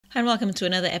Hi and welcome to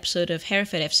another episode of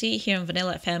Hereford FC here on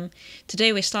Vanilla FM.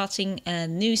 Today we're starting a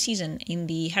new season in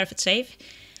the Hereford Save,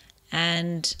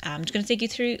 and I'm just going to take you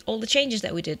through all the changes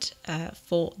that we did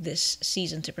for this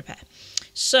season to prepare.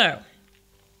 So,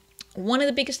 one of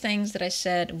the biggest things that I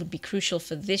said would be crucial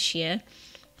for this year,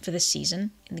 for this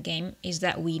season in the game, is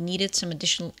that we needed some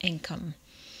additional income.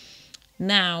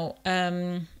 Now,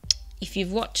 if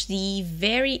you've watched the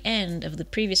very end of the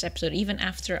previous episode, even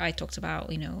after I talked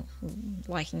about,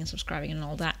 liking and subscribing and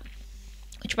all that,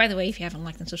 which, by the way, if you haven't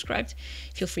liked and subscribed,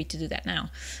 feel free to do that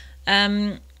now.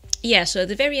 So at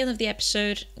the very end of the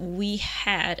episode, we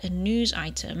had a news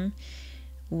item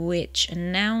which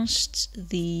announced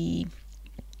the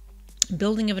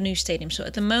building of a new stadium. So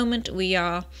at the moment, we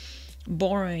are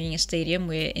borrowing a stadium.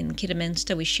 We're in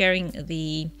Kidderminster. We're sharing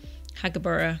the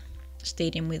Hageborough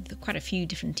Stadium with quite a few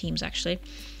different teams, actually,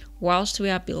 whilst we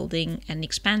are building an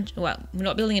expansion. Well, we're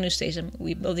not building a new stadium,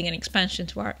 we're building an expansion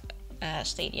to our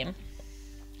stadium.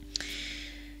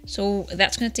 So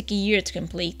that's going to take a year to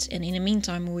complete, and in the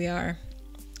meantime we are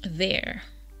there.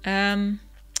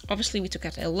 Obviously we took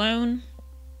out a loan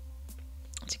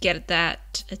to get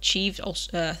that achieved.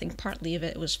 Also, I think partly of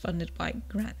it was funded by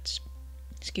grants.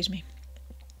 Excuse me,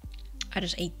 I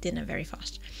just ate dinner very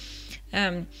fast.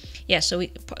 So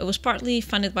it was partly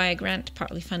funded by a grant,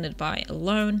 partly funded by a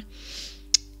loan.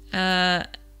 Now,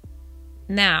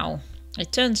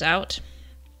 it turns out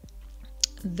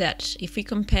that if we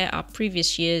compare our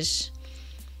previous year's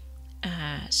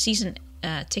season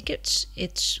tickets,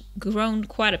 it's grown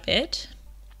quite a bit.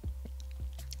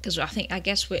 Because I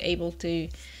guess we're able to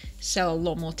sell a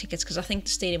lot more tickets, because I think the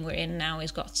stadium we're in now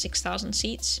has got 6,000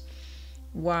 seats,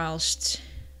 whilst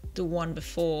the one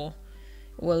before,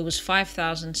 well, it was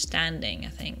 5,000 standing, I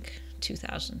think,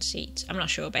 2,000 seats. I'm not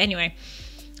sure, but anyway,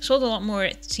 sold a lot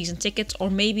more season tickets, or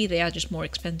maybe they are just more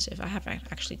expensive. I haven't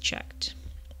actually checked.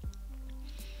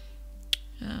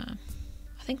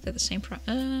 I think they're the same price.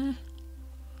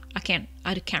 I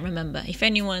can't remember. If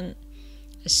anyone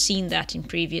has seen that in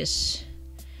previous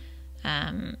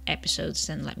episodes,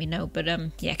 then let me know. But I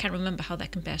can't remember how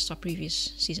that compares to our previous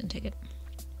season ticket.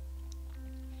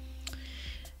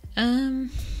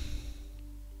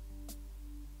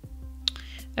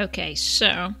 Okay,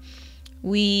 so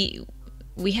we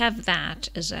have that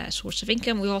as a source of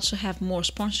income. We also have more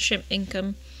sponsorship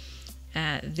income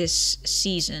this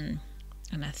season,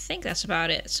 and I think that's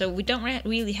about it. So we don't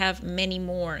really have many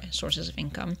more sources of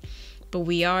income, but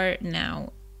we are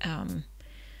now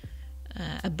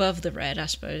above the red, I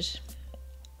suppose,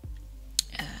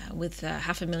 with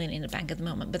 $500,000 in the bank at the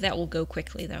moment. But that will go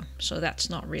quickly, though, so that's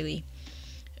not really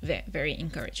very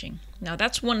encouraging. Now,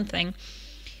 that's one thing.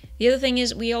 The other thing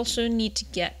is we also need to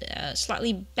get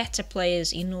slightly better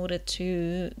players in order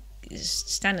to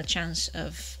stand a chance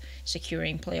of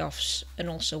securing playoffs and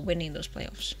also winning those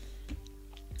playoffs.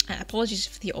 Apologies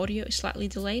if the audio is slightly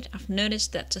delayed. I've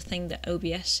noticed that's a thing that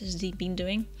OBS has been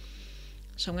doing.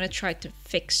 So I'm going to try to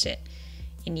fix it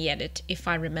in the edit if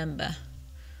I remember.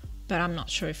 But I'm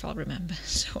not sure if I'll remember.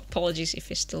 So apologies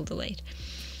if it's still delayed.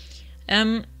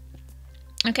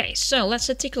 Okay, so let's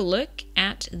take a look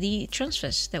at the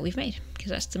transfers that we've made,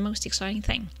 because that's the most exciting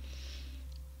thing.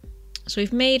 So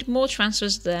we've made more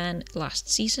transfers than last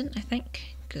season, I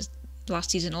think, because last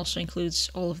season also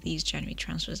includes all of these January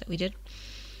transfers that we did.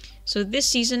 So this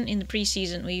season, in the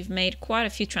pre-season, we've made quite a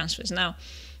few transfers. Now,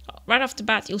 right off the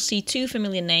bat, you'll see two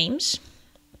familiar names.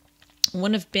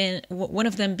 One of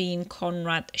them being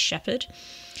Conrad Shepherd.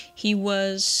 He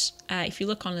was, if you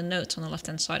look on the notes on the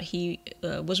left-hand side, he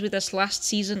was with us last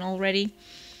season already,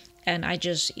 and I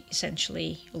just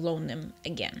essentially loaned him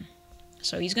again.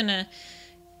 So he's going to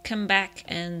come back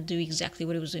and do exactly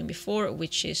what he was doing before,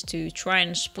 which is to try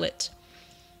and split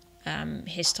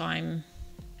his time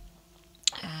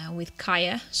with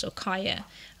Kaya. So Kaya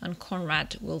and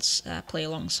Conrad will play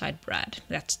alongside Brad.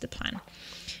 That's the plan.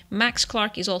 Max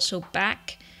Clark is also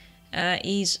back.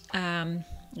 He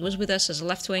was with us as a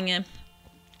left winger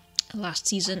last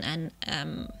season, and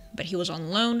but he was on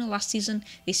loan last season.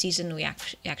 This season we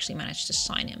actually managed to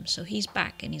sign him, so he's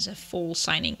back and he's a full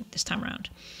signing this time around.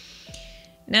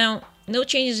 Now, no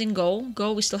changes in goal.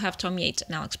 Goal, we still have Tom Yates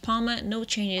and Alex Palmer. No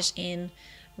changes in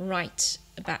right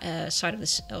side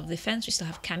of the fence. We still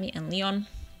have Cami and Leon,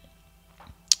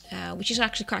 which is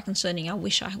actually quite concerning. I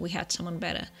wish we had someone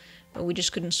better, but we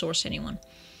just couldn't source anyone.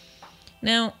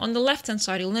 Now, on the left-hand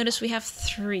side, you'll notice we have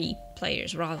 3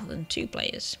 players rather than 2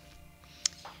 players.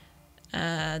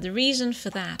 The reason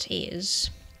for that is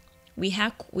we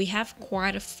have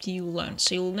quite a few loans.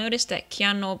 So you'll notice that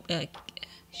Siran,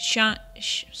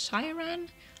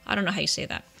 I don't know how you say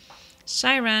that.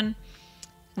 Siran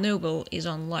Noble is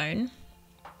on loan,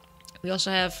 We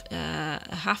also have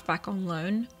a halfback on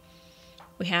loan.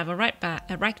 We have a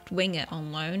right winger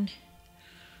on loan.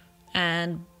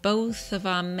 And both of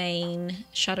our main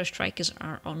shadow strikers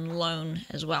are on loan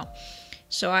as well.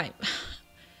 So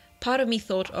part of me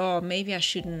thought, oh, maybe I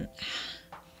shouldn't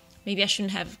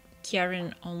have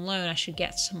Kieran on loan. I should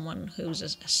get someone who's a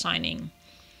signing.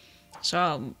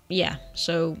 So yeah,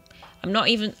 so I'm not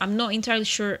entirely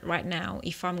sure right now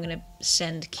if I'm gonna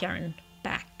send Kieran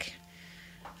back.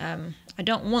 I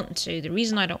don't want to. The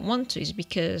reason I don't want to is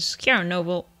because Kieran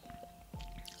Noble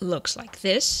looks like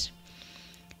this.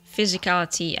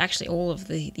 Physicality, actually all of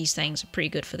these things are pretty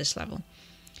good for this level.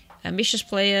 Ambitious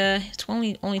player,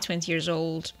 only 20 years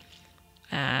old,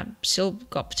 still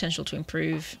got potential to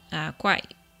improve,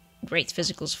 quite great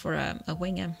physicals for a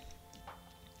winger.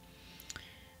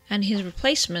 And his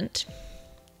replacement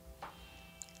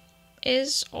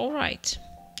is alright.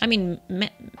 I mean,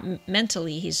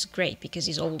 mentally he's great because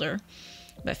he's older,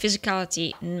 but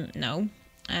physicality, no,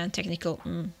 and technical,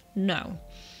 no.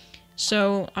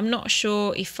 So I'm not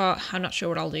sure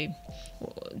what I'll do.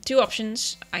 Two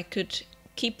options. I could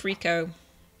keep Rico,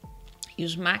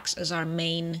 use Max as our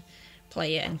main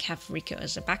player and have Rico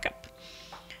as a backup.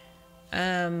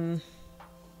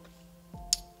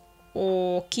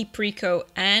 Or keep Rico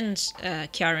and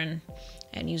Kieran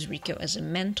and use Rico as a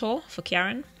mentor for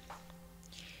Kieran.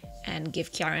 And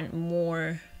give Kieran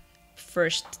more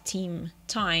first team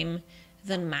time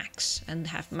than Max. And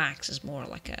have Max as more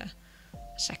like a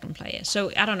second player.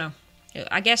 So I don't know.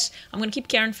 I guess I'm going to keep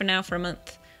Kieran for now for a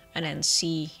month and then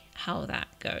see how that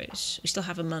goes. We still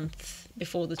have a month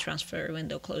before the transfer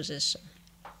window closes.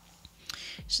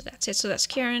 So that's it. So that's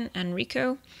Kieran and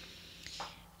Rico.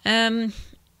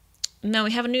 Now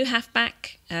we have a new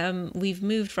halfback. We've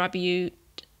moved Rabiot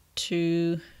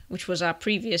to, which was our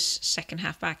previous second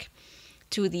halfback,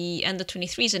 to the under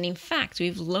 23s, and in fact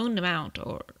we've loaned him out.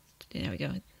 Or there we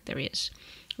go. There he is.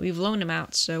 We've loaned him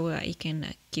out so he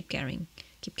can keep getting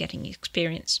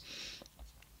experience.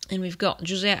 And we've got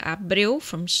José Abreu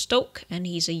from Stoke, and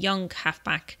he's a young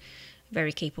halfback,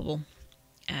 very capable.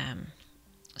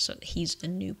 So he's a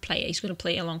new player. He's going to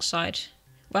play alongside.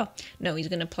 Well, no, he's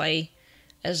going to play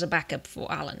as a backup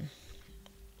for Alan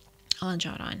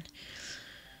Jardine.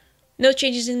 No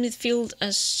changes in midfield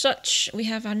as such. We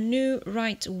have a new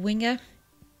right winger,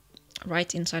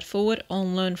 right inside forward,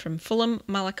 on loan from Fulham,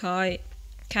 Malachi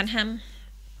Canham.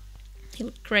 He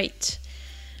looked great,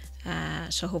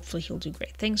 so hopefully he'll do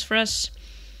great things for us.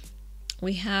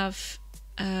 We have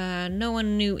no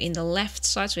one new in the left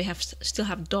side, so we still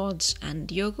have Dodds and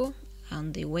Diogo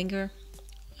on the winger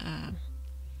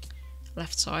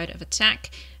left side of attack.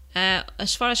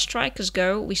 As far as strikers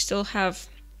go, we still have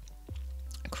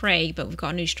Craig, but we've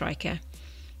got a new striker,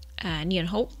 Nian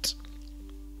Holt.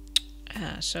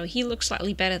 So he looks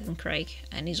slightly better than Craig,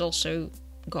 and he's also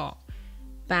got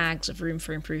bags of room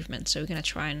for improvement, so we're going to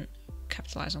try and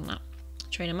capitalize on that,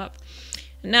 train him up.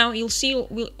 Now you'll see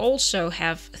we'll also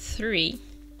have 3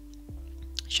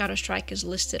 shadow strikers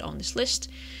listed on this list.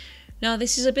 Now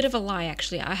this is a bit of a lie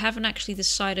actually. I haven't actually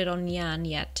decided on Jan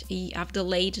yet. I've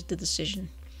delayed the decision,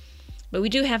 but we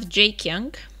do have Jake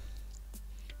Young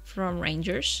from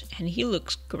Rangers, and he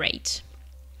looks great.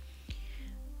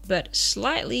 But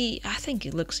slightly, I think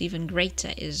it looks even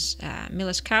greater, is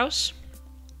Milos Kaus.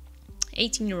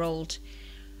 18-year-old,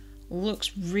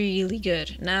 looks really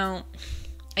good. Now,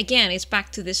 again, it's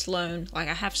back to this loan. Like,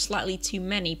 I have slightly too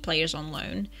many players on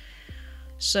loan,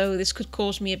 so this could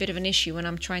cause me a bit of an issue when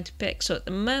I'm trying to pick. So at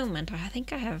the moment, I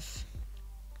think I have,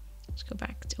 let's go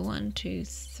back to 1, 2,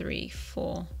 3,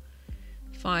 4,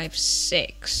 5,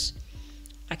 6.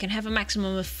 I can have a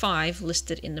maximum of 5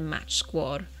 listed in the match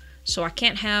squad, so I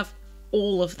can't have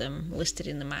all of them listed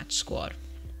in the match squad.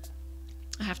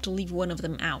 I have to leave one of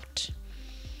them out.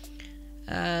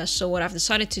 So what I've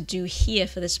decided to do here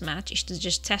for this match is to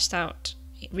just test out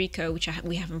Rico, which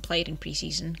we haven't played in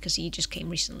preseason because he just came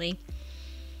recently.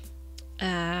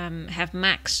 Have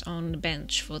Max on the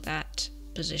bench for that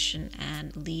position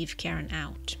and leave Kieran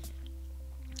out,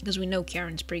 because we know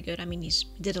Kieran's pretty good. I mean, he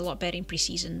did a lot better in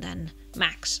preseason than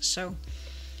Max, so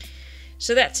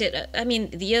that's it. I mean,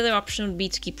 the other option would be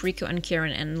to keep Rico and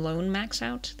Kieran and loan Max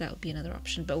out. That would be another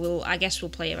option, but I guess we'll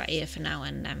play about here for now,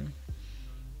 and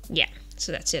yeah,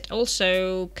 so that's it.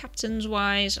 Also, captains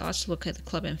wise, I'll just look at the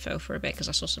club info for a bit because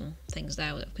I saw some things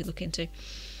there that we could look into.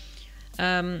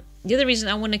 The other reason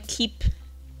I want to keep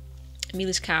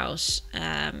Milos Kaus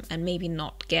and maybe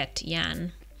not get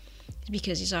Jan is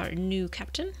because he's our new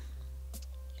captain.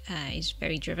 He's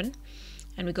very driven.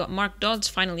 And we got Mark Dodds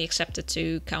finally accepted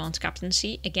to come on to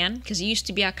captaincy again, because he used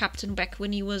to be our captain back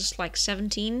when he was like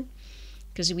 17.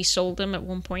 because we sold him at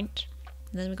one point,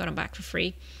 and then we got him back for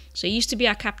free. So he used to be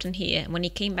our captain here, and when he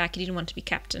came back, he didn't want to be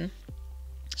captain.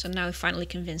 So now we finally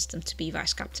convinced him to be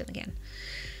vice captain again.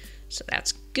 So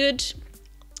that's good.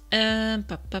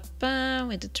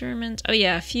 We're determined. Oh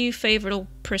yeah, a few favorable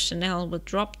personnel were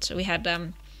dropped. So we had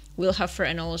Will Huffer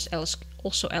and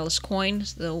also Ellis Coyne.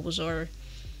 Those are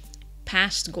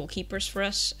past goalkeepers for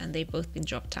us, and they've both been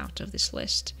dropped out of this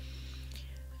list.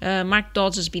 Mark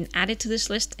Dodds has been added to this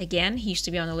list again. He used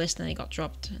to be on the list and he got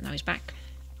dropped, and now he's back.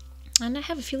 And I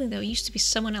have a feeling there used to be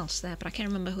someone else there, but I can't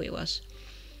remember who it was.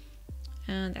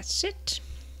 And that's it.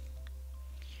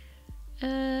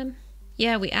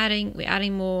 Yeah, we're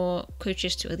adding more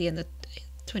coaches to the end of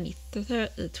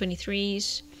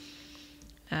 23s.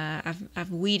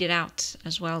 I've weeded out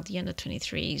as well the under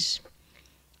 23s,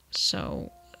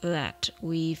 so that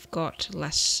we've got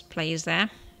less players there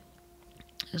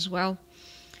as well.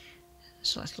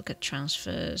 So let's look at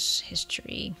transfers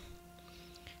history.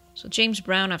 So James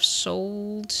Brown I've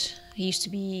sold. He used to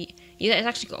be, he's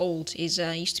actually old. He's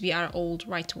used to be our old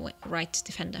right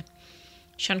defender.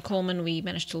 Sean Coleman we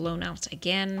managed to loan out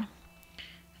again.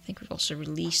 I think we've also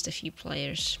released a few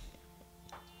players.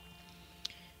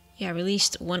 Yeah,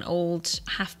 released one old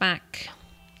halfback.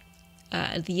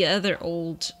 The other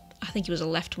old, I think he was a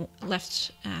left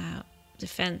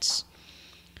defense.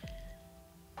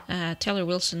 Taylor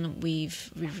Wilson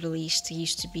we've released. He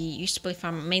used to play for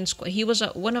our main squad. He was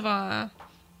the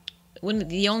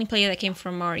only player that came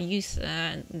from our youth,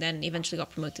 and then eventually got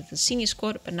promoted to the senior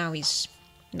squad. But now he's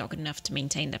not good enough to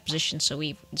maintain that position, so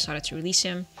we decided to release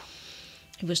him.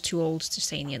 He was too old to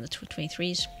stay in the under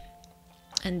 23s.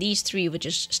 And these three were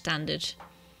just standard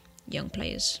young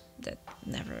players that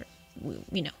never,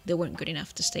 they weren't good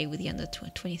enough to stay with the under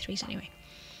 23s anyway.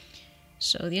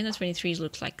 So the under 23s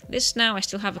looks like this now. I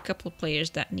still have a couple of players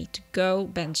that need to go,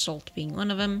 Ben Salt being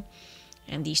one of them,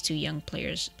 and these two young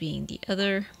players being the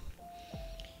other.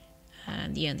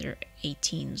 And the under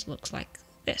 18s looks like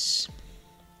this.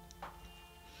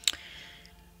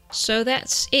 So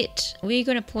that's it. We're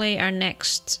going to play our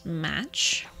next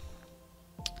match.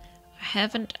 I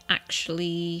haven't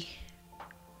actually...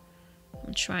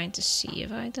 I'm trying to see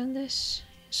if I've done this.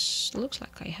 It looks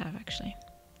like I have actually.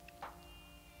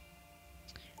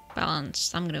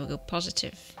 Balanced. I'm going to go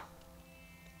positive.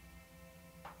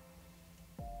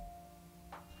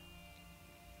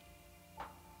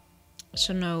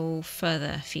 So no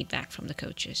further feedback from the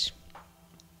coaches.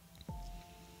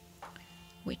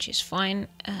 Which is fine.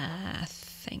 I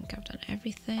think I've done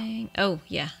everything. Oh,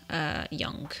 yeah.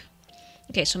 Young.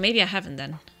 Okay, so maybe I haven't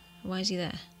then. Why is he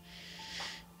there?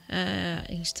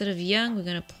 Instead of Young, we're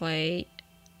going to play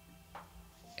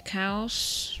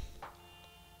Cows.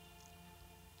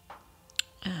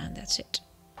 And that's it.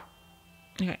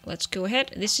 Okay, let's go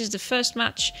ahead. This is the first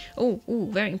match. Oh,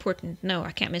 very important. No,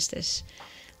 I can't miss this.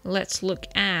 Let's look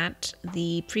at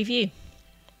the preview.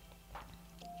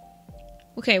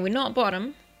 Okay, we're not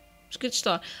bottom. It's a good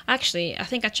start. Actually, I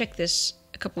think I checked this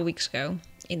a couple of weeks ago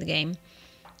in the game,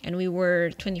 and we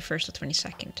were 21st or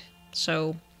 22nd.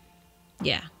 So,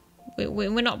 yeah,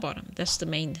 we're not bottom. That's the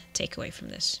main takeaway from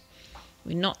this.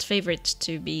 We're not favorites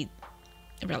to be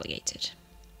relegated.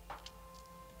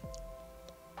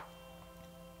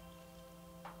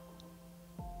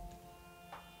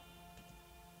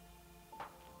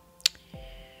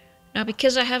 Now,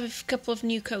 because I have a couple of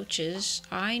new coaches,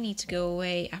 I need to go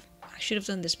away. I should have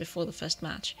done this before the first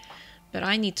match, but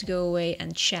I need to go away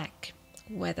and check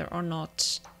whether or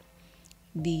not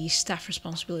the staff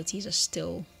responsibilities are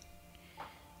still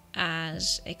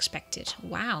as expected.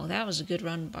 Wow, that was a good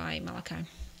run by Malachi.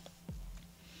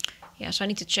 Yeah, so I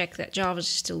need to check that Jarvis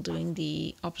is still doing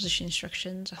the opposition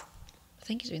instructions. I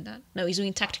think he's doing that. No, he's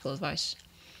doing tactical advice.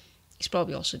 He's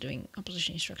probably also doing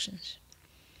opposition instructions.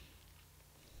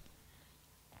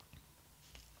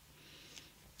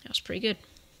 That was pretty good.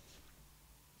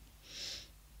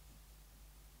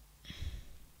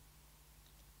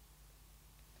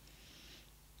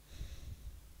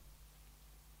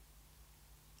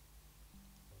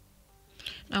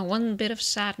 Now, one bit of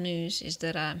sad news is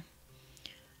that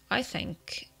I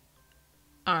think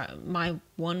my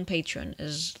one patron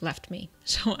has left me.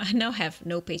 So I now have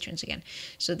no patrons again.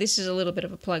 So this is a little bit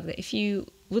of a plug that if you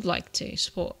would like to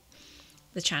support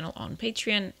the channel on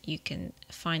Patreon, you can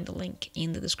find the link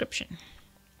in the description.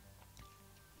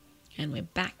 And we're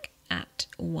back at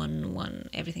 1-1.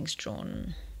 Everything's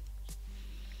drawn.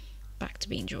 Back to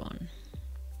being drawn.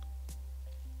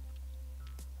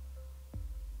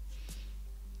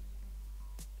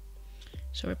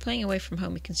 So we're playing away from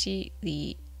home. We can see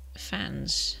the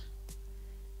fans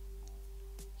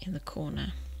in the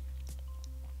corner.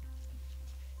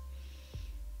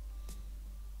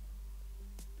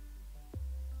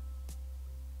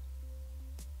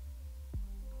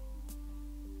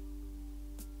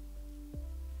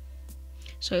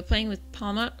 So we're playing with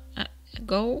Palmer at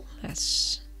goal.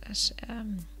 That's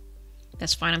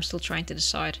fine. I'm still trying to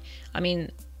decide. I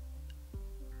mean,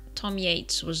 Tom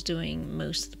Yates was doing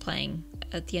most of the playing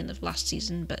at the end of last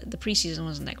season, but the preseason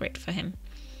wasn't that great for him.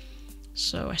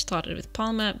 So I started with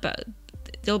Palmer, but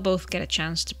they'll both get a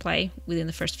chance to play within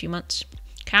the first few months.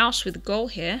 Chaos with goal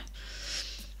here.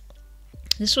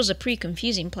 This was a pretty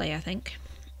confusing play, I think.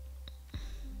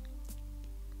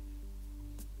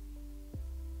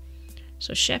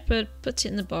 So Shepherd puts it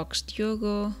in the box.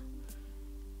 Diogo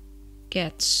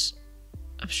gets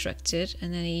obstructed,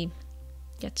 and then he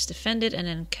gets defended, and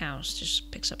then Chaos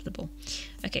just picks up the ball.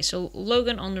 Okay, so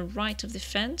Logan on the right of the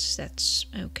fence. That's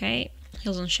okay.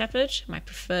 Hills on Shepherd, my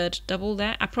preferred double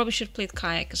there. I probably should have played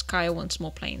Kaya because Kaya wants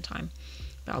more playing time,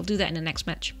 but I'll do that in the next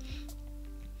match.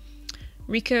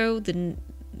 Rico,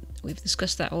 we've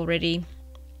discussed that already.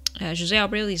 Jose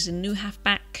Abreu is the new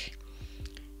halfback.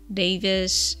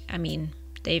 Davis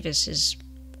is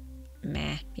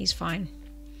meh, he's fine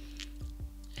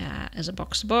as a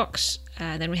box-to-box.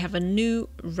 Then we have a new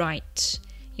right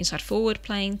inside forward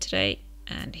playing today,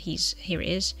 and here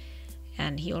he is,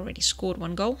 and he already scored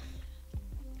 1 goal.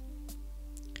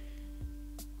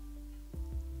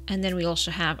 And then we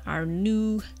also have our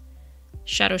new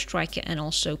shadow striker and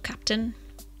also captain,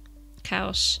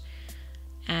 Chaos.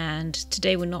 And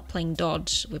today we're not playing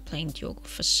Dodds, we're playing Diogo.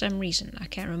 For some reason, I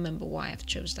can't remember why I've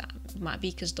chose that. It might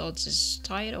be because Dodds is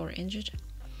tired or injured.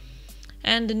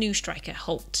 And the new striker,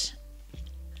 Holt.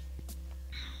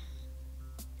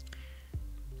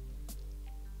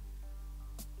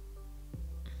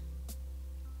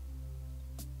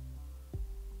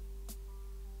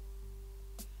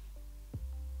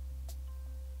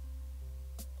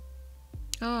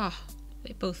 Ah,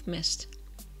 they both missed.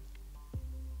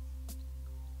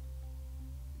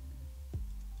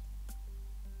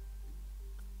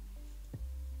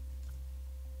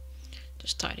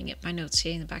 Just tidying up my notes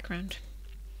here in the background.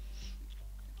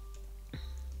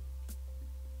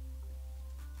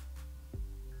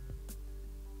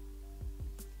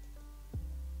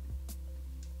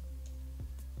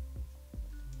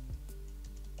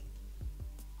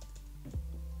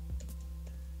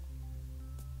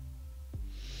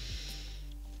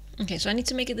 Okay, so I need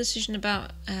to make a decision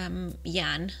about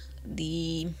Jan,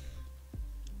 the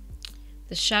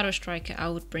shadow striker I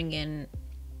would bring in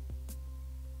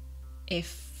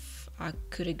if I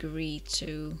could agree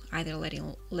to either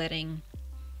letting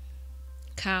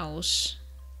Chaos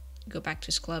go back to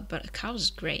his club, but Chaos is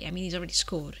great. I mean, he's already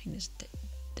scored in his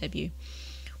debut.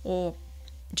 Or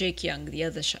Jake Young, the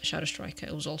other shadow striker,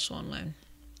 who was also on loan.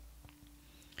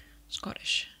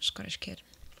 Scottish kid.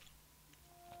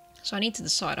 So I need to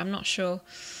decide. I'm not sure.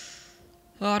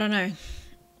 Well, I don't know.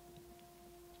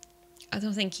 I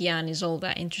don't think Jan is all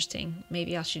that interesting.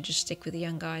 Maybe I should just stick with the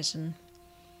young guys and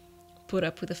put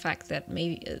up with the fact that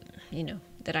maybe,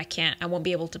 that I won't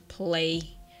be able to play,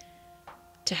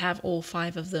 to have all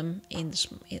 5 of them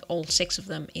all 6 of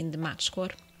them in the match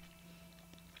squad.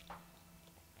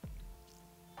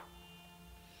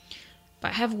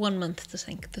 But I have 1 month to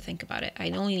think about it. I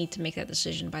only need to make that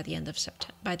decision by the end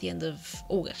of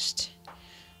August.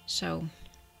 So,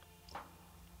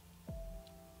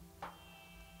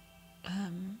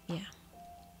 yeah.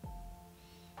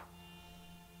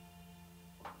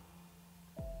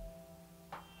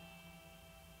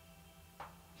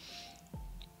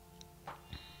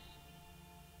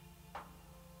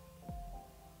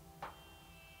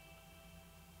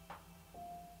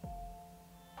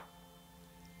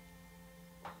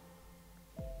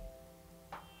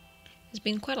 There's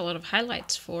been quite a lot of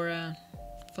highlights for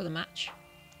the match.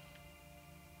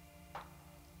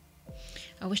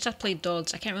 I wish I'd played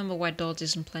Dodds. I can't remember why Dodds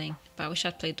isn't playing, but I wish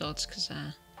I'd played Dodds because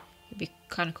it'd be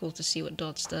kind of cool to see what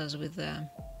Dodds does with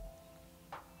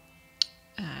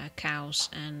Cows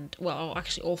and, well,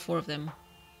 actually all 4 of them,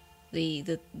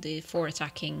 the 4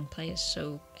 attacking players.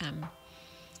 So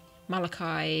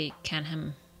Malachi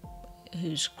Canham,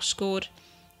 who's scored,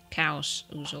 Cows,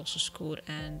 who's also scored,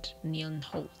 and Neil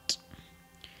Holt,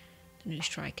 the new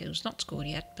striker, who's not scored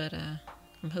yet, but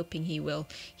I'm hoping he will.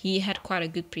 He had quite a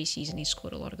good preseason. He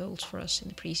scored a lot of goals for us in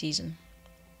the preseason.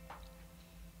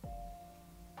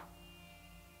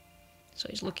 So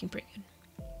he's looking pretty good.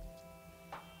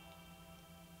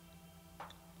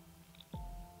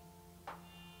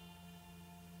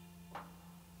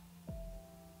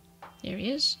 There he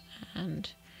is, and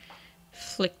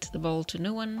flicked the ball to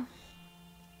no one.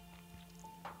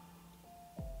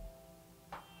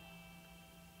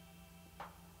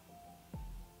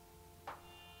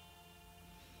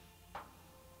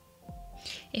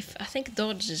 I think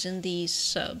Dodds is in these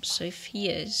subs, so if he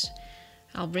is,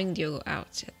 I'll bring Diogo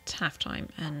out at halftime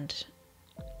and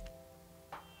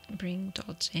bring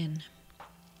Dodds in.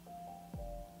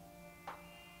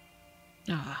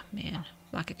 Ah, man,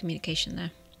 lack of communication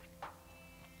there.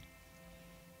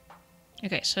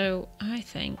 Okay, so I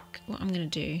think what I'm gonna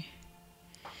do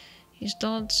is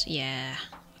Dodds. Yeah.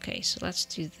 Okay, so let's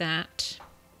do that.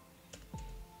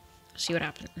 See what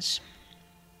happens.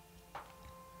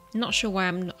 Not sure why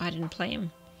I didn't play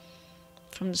him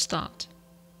from the start.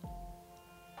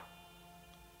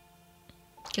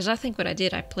 Because I think what I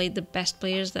did, I played the best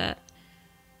players that,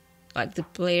 like the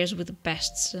players with the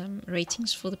best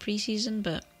ratings for the preseason,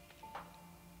 but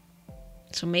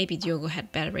so maybe Diogo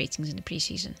had better ratings in the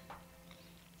preseason.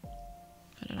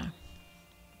 I don't know.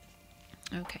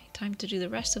 Okay, time to do the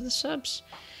rest of the subs.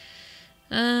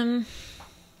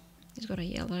 He's got a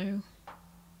yellow,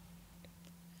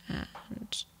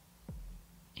 and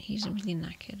he's really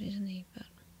knackered, isn't he?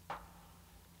 But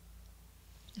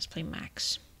let's play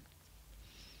Max.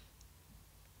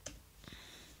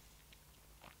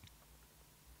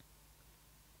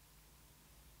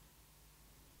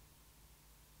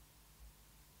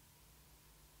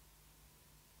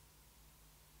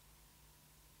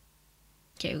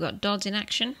 Okay, we've got Dodds in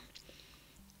action.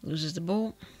 Loses the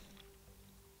ball.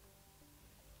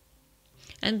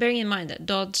 And bearing in mind that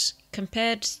Dodds,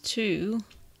 compared to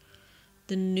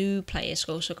the new players,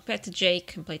 so compared to Jake,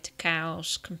 compared to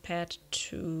Cows, compared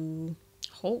to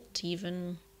Holt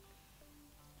even,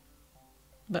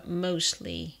 but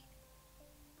mostly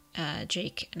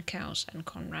Jake and Cows and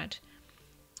Conrad.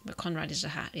 But Conrad is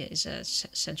a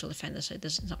central defender, so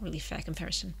it's not really a fair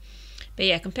comparison. But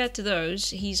yeah, compared to those,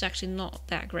 he's actually not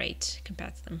that great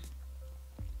compared to them.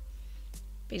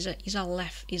 But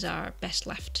he's our best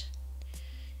left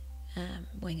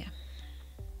winger.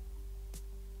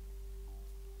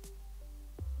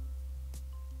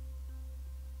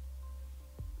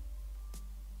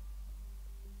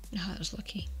 Oh, that was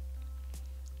lucky.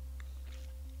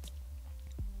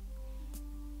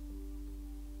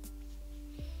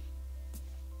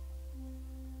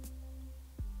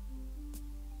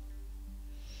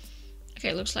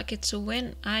 Okay, looks like it's a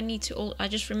win. I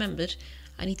just remembered,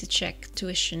 I need to check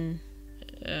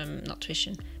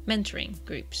mentoring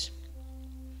groups.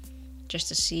 Just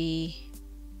to see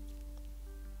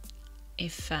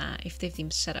if they've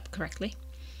been set up correctly.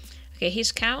 Okay,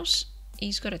 here's Cows.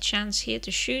 He's got a chance here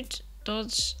to shoot.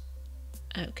 Dodds.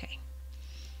 Okay.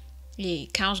 Yeah,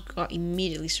 Cows got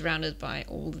immediately surrounded by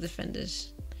all the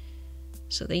defenders.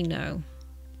 So they know.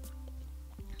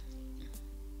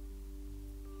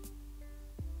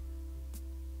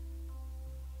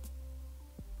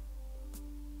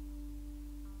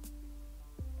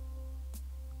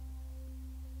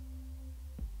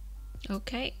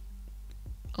 Okay,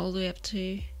 all the way up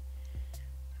to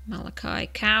Malachi.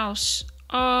 Cows.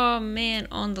 Oh man,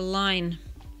 on the line.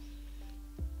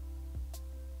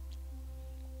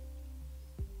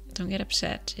 Don't get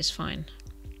upset, it's fine.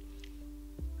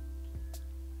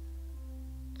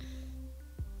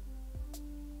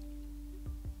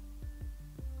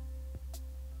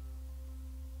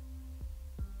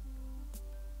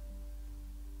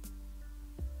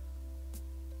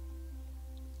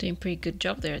 Doing pretty good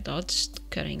job there, Dodds,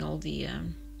 cutting all the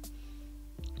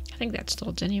I think that's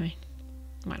Dodds anyway.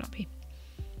 Might not be.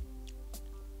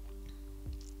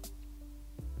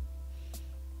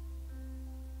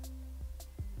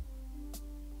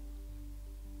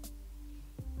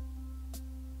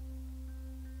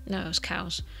 No, it was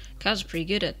Cows. Cows are pretty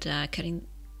good at cutting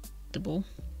the ball.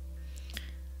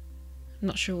 I'm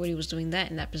not sure what he was doing there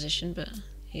in that position, but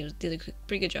he did a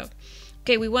pretty good job.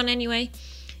 Okay, we won anyway.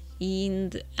 In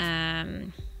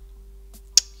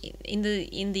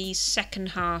the second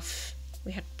half,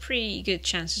 we had pretty good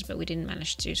chances, but we didn't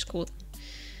manage to score them.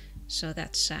 So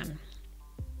that's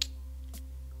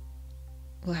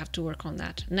we'll have to work on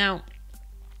that. Now,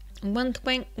 one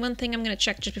thing I'm going to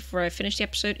check just before I finish the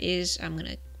episode is I'm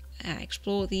going to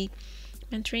explore the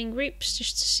mentoring groups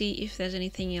just to see if there's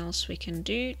anything else we can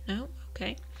do. No,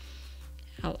 okay.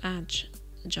 I'll add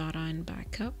Jarain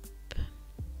back up.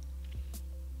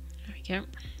 Yeah.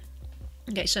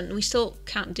 Okay, so we still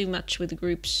can't do much with the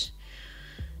groups.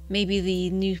 Maybe the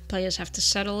new players have to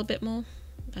settle a bit more,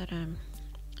 but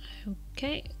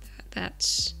okay,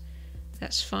 that's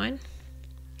fine.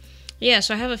 Yeah,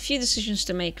 so I have a few decisions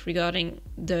to make regarding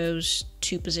those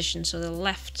two positions. So the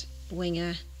left wing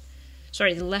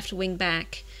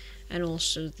back, and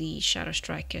also the shadow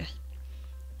striker.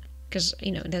 Because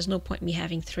there's no point in me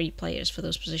having 3 players for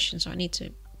those positions, so I need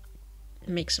to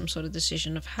make some sort of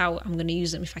decision of how I'm going to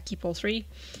use them, if I keep all 3,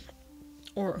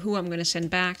 or who I'm going to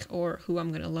send back, or who I'm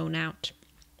going to loan out.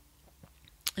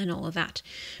 and all of that.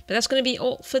 But that's going to be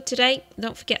all for today.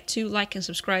 Don't forget to like and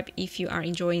subscribe if you are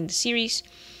enjoying the series.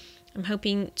 I'm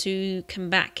hoping to come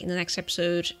back in the next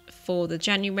episode for the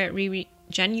January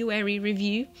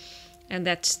review, and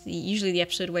that's usually the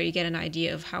episode where you get an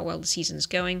idea of how well the season is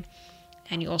going,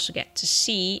 and you also get to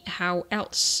see how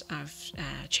else I've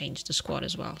changed the squad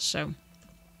as well. So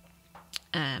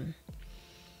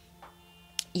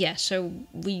yeah, so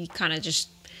I kind of just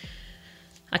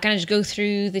go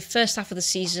through the first half of the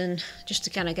season just to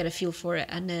kind of get a feel for it,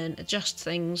 and then adjust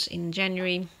things in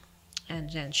January, and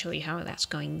then show you how that's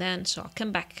going then. So I'll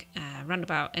come back around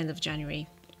about end of January,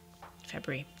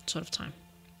 February sort of time,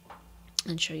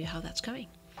 and show you how that's going.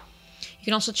 You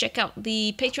can also check out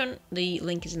the Patreon. The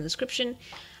link is in the description,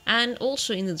 and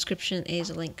also in the description is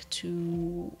a link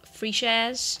to free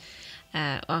shares.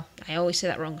 Well, I always say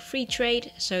that wrong,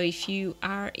 Freetrade. So if you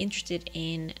are interested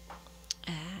in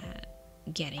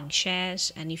getting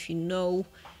shares, and if you know,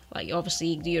 like,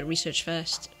 obviously do your research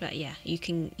first, but yeah, you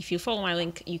can, if you follow my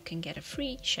link, you can get a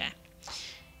free share.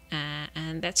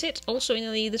 And that's it. Also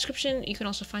in the description, you can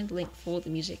also find the link for the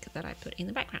music that I put in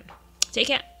the background. Take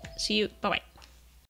care. See you. Bye-bye.